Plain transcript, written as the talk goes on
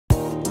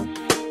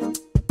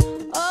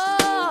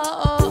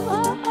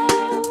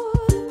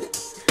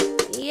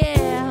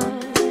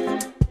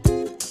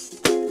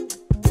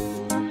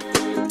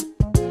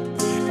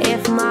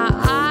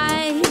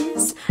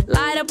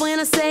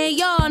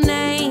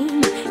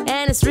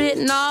It's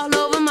written all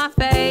over my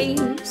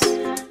face.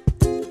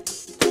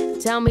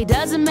 Tell me,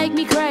 does it make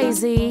me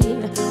crazy?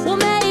 Well,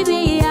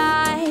 maybe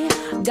I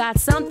got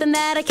something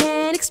that I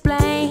can't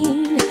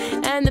explain,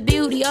 and the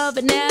beauty of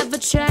it never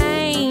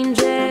changes.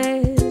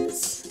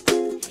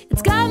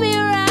 It's got me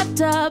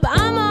wrapped up,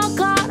 I'm all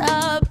caught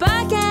up.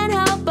 I can't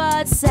help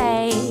but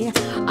say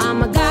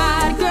I'm a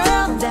God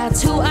girl,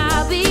 that's who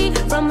I be.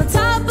 From the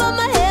top of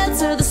my head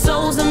to the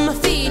soles of my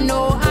feet.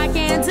 No, I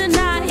can't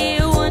deny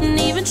it,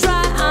 wouldn't even try.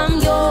 I'm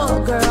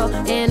your girl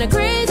in a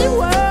crazy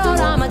world.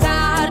 I'm a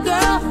God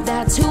girl,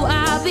 that's who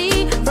I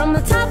be. From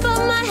the top of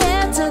my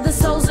head to the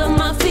soles of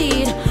my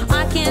feet.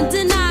 I can't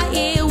deny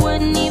it,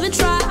 wouldn't even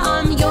try.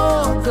 I'm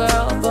your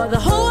girl for the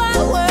whole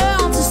wide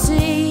world to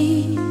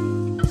see.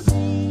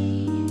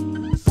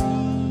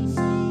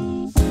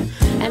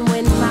 And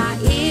when my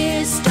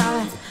ears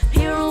start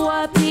hearing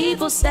what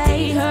people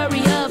say,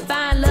 hurry up,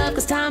 find love,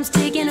 'cause time's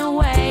ticking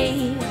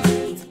away.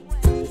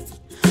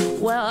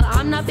 Well,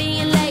 I'm not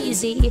being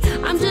lazy,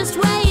 I'm just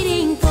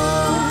waiting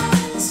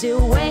for,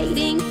 still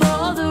waiting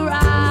for the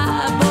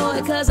right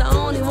boy, 'cause I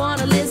only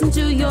wanna listen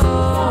to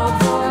your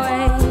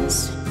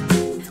voice.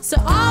 So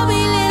I'll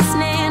be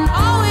listening,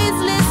 always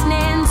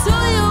listening to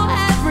you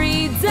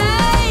every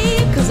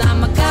day, 'cause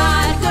I'm a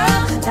God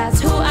girl, that's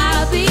who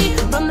I be.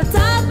 From the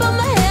top of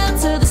my head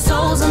to the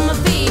soles of my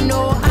feet.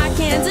 No, I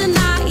can't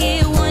deny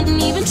it,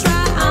 wouldn't even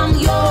try. I'm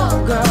your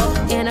girl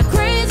in a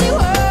crazy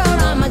world.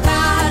 I'm a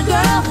God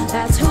girl,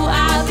 that's who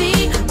I be.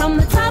 From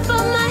the top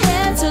of my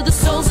head to the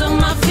soles of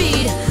my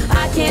feet.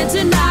 I can't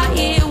deny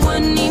it,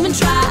 wouldn't even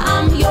try.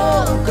 I'm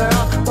your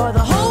girl for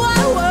the whole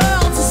wide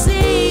world to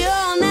see.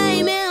 Your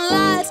name in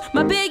lights,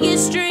 my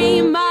biggest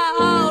dream, my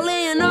all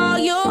in all,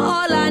 you're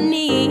all I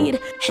need.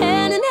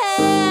 Hand in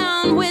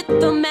hand with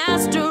the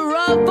master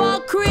of all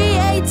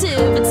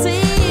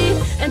creativity.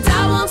 And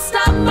I won't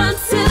stop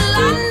until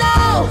I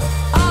know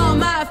all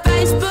my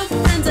Facebook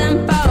friends and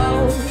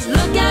foes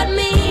look at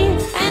me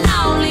and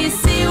only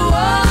see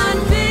one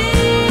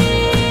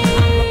thing.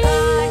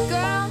 I'm a God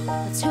girl,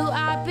 that's who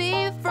I be.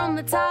 From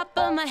the top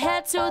of my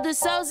head to the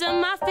soles of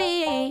my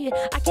feet.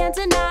 I can't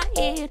deny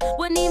it,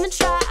 wouldn't even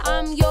try.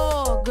 I'm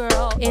your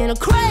girl in a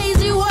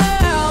crazy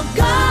world.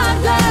 God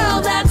girl,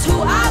 that's who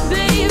I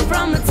be.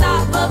 From the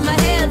top of my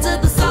head to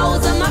the